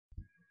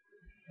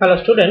Hello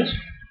students,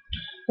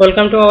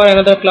 welcome to our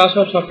another class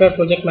of software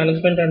project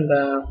management and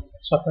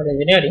software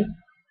engineering.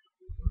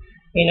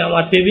 In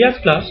our previous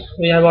class,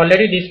 we have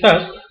already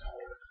discussed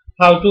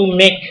how to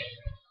make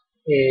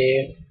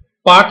a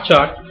part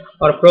chart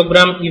or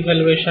program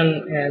evaluation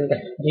and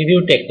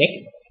review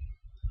technique.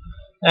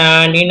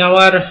 And in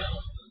our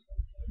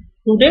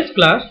today's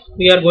class,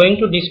 we are going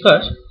to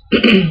discuss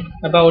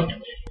about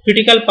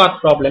critical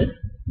path problem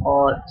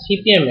or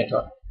CPM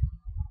method.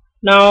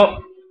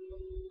 Now,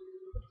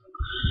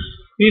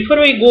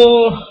 before we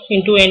go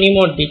into any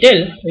more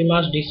detail, we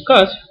must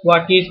discuss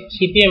what is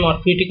CPM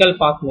or critical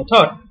path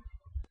method.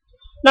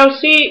 Now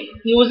see,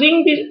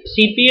 using the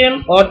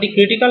CPM or the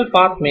critical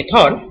path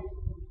method,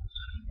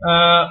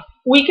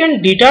 we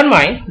can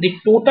determine the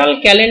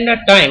total calendar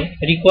time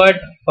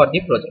required for the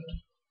project.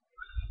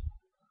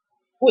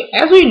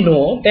 As we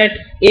know that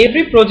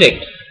every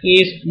project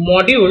is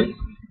moduled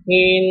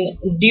in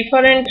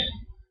different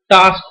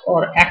tasks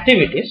or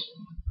activities,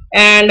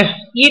 and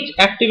each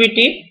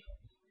activity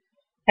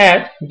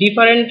has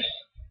different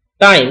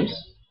times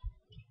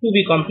to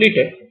be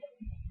completed,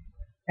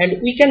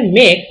 and we can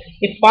make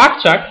a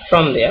path chart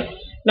from there.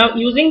 Now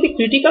using the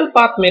critical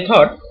path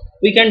method,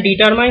 we can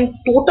determine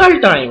total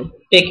time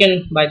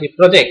taken by the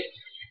project,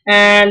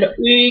 and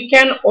we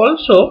can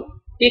also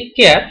take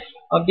care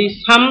of the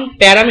some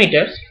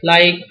parameters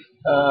like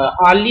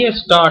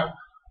earliest start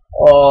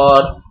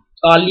or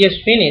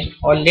earliest finish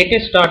or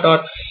latest start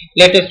or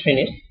latest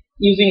finish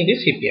using the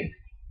CPM.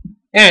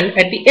 And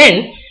at the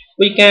end,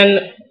 we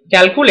can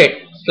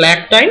calculate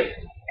slack time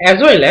as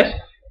well as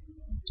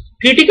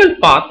critical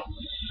path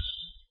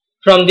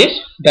from this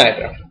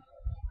diagram.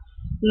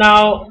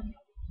 Now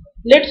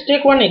let's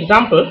take one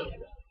example.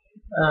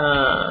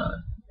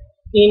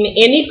 In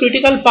any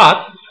critical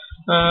path,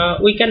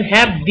 we can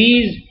have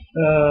these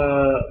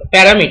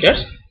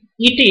parameters.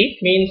 ET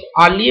means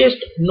earliest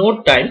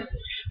node time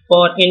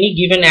for any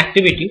given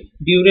activity,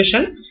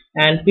 duration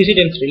and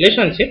precedence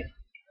relationship,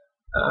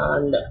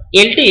 and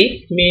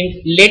LT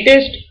means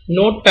latest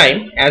node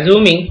time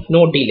assuming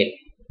no delay,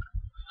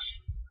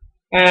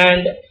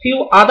 and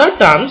few other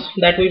terms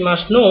that we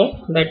must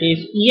know, that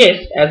is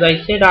ES, as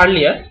I said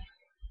earlier,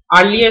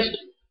 earliest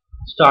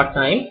start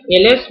time,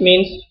 LS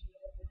means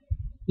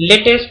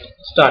latest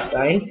start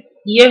time,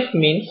 EF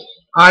means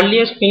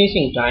earliest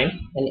finishing time,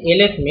 and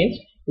LF means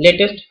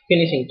latest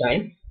finishing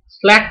time,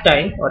 slack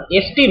time or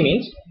ST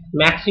means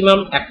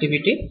maximum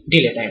activity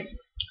delay time.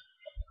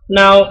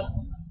 Now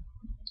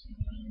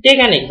take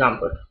an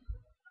example.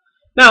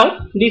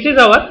 Now this is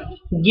our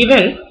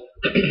given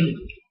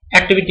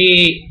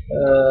activity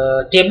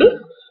table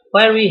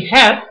where we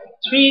have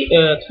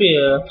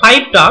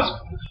five tasks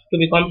to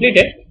be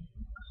completed.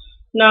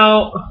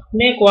 Now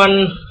make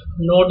one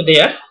node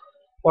there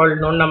called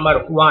node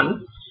number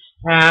 1,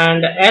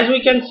 and as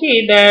we can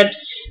see that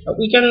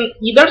we can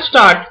either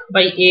start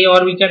by A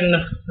or we can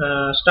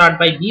start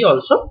by B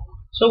also.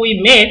 So we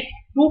made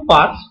two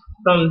paths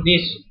from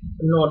this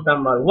node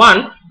number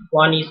 1.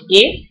 One is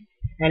A,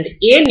 and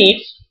A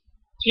needs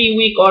 3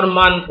 week or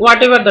month,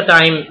 whatever the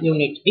time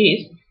unit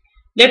is.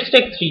 Let's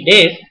take 3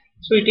 days.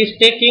 So it is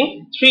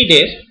taking 3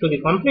 days to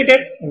be completed,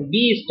 and B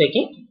is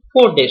taking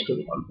 4 days to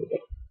be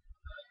completed.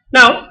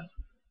 Now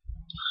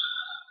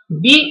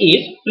B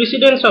is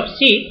precedence of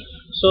C.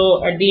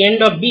 So at the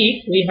end of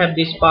B we have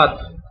this path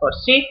for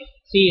C.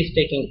 C is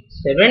taking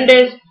 7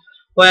 days,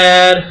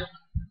 where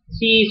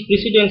C is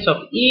precedence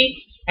of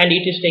E and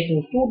it is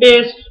taking 2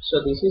 days. So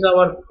this is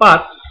our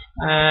path,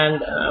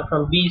 and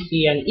from B,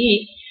 C and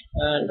E,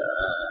 and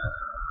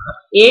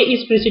A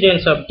is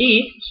precedence of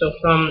D. So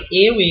from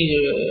A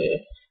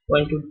we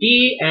went to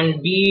D,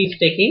 and D is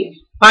taking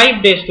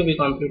 5 days to be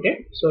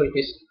completed. So it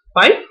is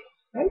 5,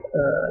 and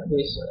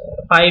this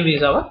 5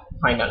 is our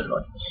final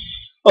node.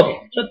 Okay,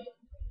 so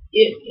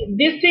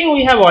this thing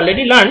we have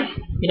already learned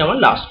in our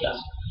last class.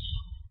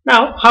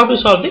 Now how to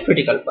solve the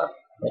critical path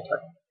method.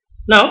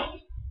 Now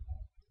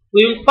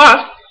we will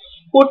first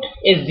put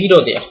a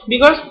 0 there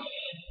because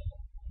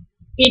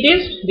it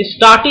is the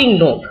starting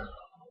node,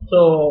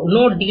 so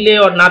no delay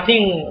or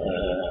nothing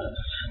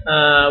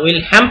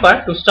will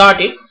hamper to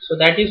start it. So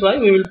that is why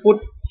we will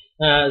put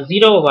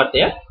 0 over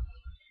there.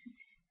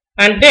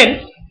 And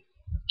then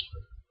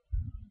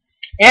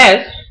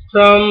as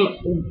from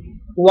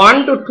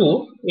 1 to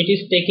 2 it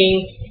is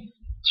taking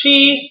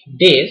 3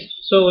 days,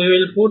 so we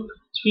will put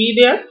 3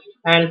 there,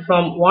 and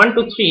from 1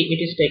 to 3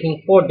 it is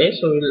taking 4 days,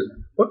 so we will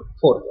put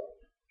 4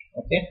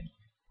 there. Okay,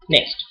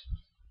 next.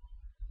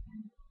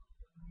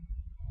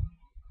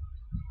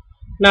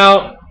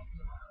 Now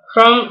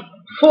from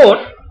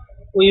 4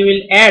 we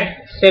will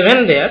add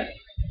 7 there,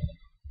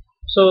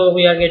 so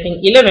we are getting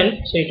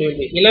 11, so it will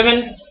be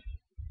 11.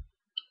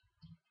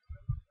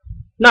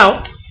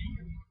 Now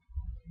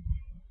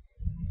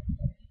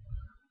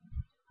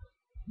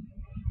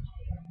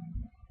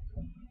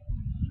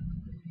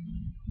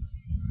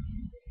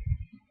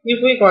if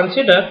we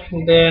consider,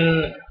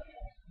 then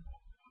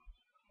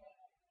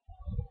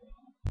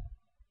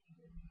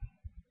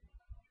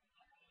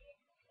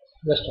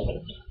just a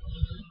minute.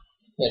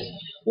 Yes,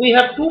 we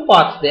have two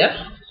paths there.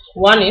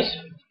 One is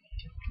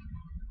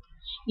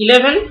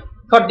 11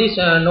 for this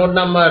node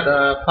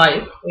number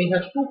 5. We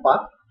have two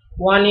paths.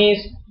 One is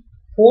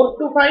 4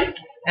 to 5,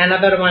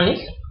 another one is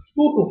 2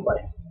 to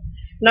 5.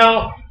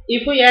 Now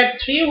if we add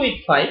 3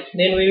 with 5,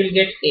 then we will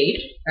get 8,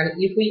 and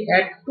if we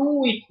add 2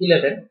 with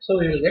 11, so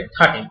we will get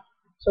 13.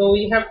 So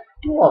we have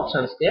two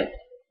options there.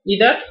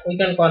 Either we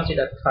can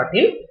consider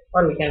 13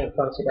 or we can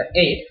consider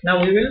 8.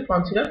 Now we will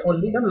consider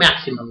only the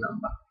maximum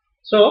number.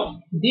 So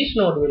this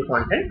node will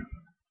contain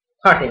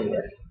 13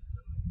 here.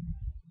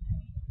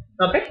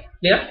 Okay,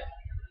 clear?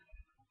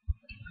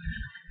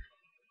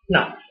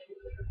 Now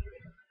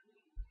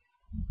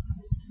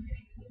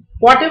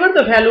whatever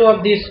the value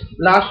of this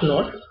last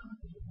node,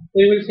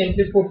 we will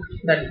simply put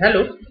that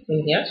value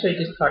in here. So it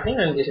is 13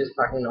 and this is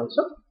 13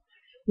 also.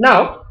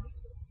 Now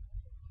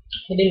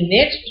in the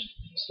next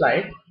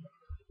slide,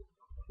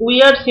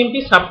 we are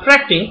simply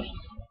subtracting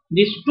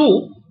this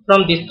 2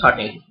 from this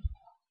 13.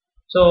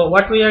 So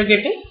what we are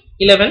getting?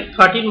 11.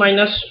 13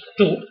 minus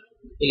 2,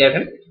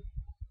 11.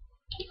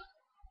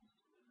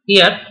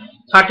 Here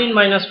 13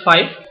 minus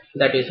 5,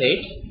 that is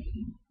 8.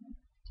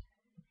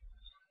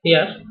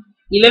 Here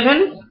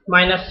 11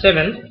 minus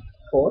 7,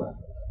 4.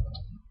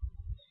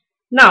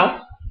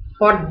 Now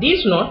for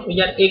this node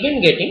we are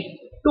again getting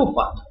two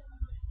paths,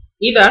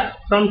 either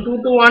from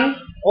 2 to 1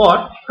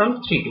 or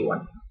from 3 to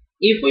 1.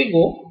 If we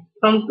go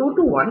from 2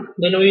 to 1,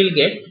 then we will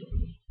get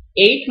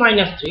 8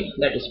 minus 3,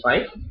 that is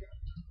 5.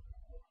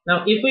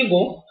 Now if we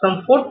go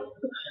from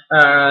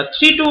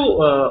 3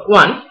 to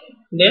 1,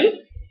 then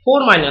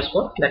 4 minus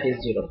 4, that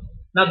is 0.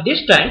 Now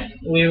this time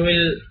we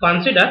will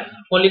consider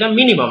only the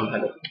minimum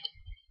value.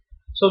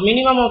 So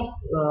minimum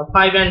of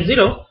 5 and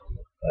 0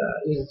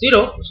 is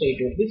 0, so it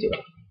will be 0.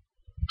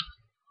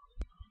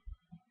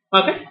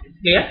 Okay,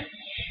 clear?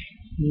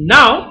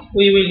 Now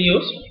we will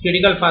use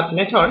critical path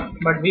method,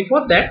 but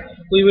before that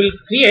we will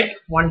create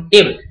one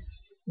table.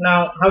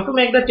 Now how to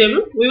make the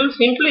table? We will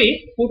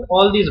simply put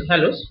all these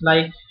values,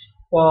 like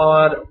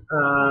for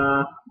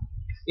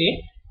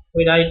see,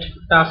 we write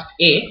task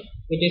A,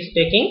 it is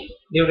taking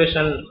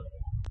duration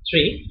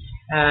 3,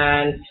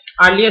 and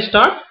earliest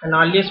start and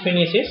earliest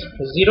finish is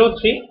 0,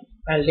 3,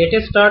 and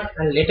latest start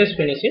and latest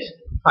finish is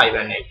 5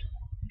 and 8.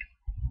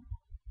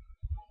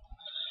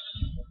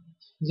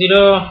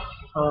 0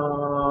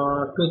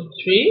 to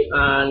 3,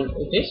 and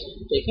it is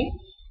taking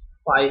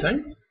 5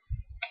 and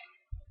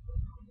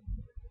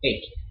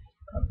 8.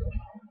 Okay.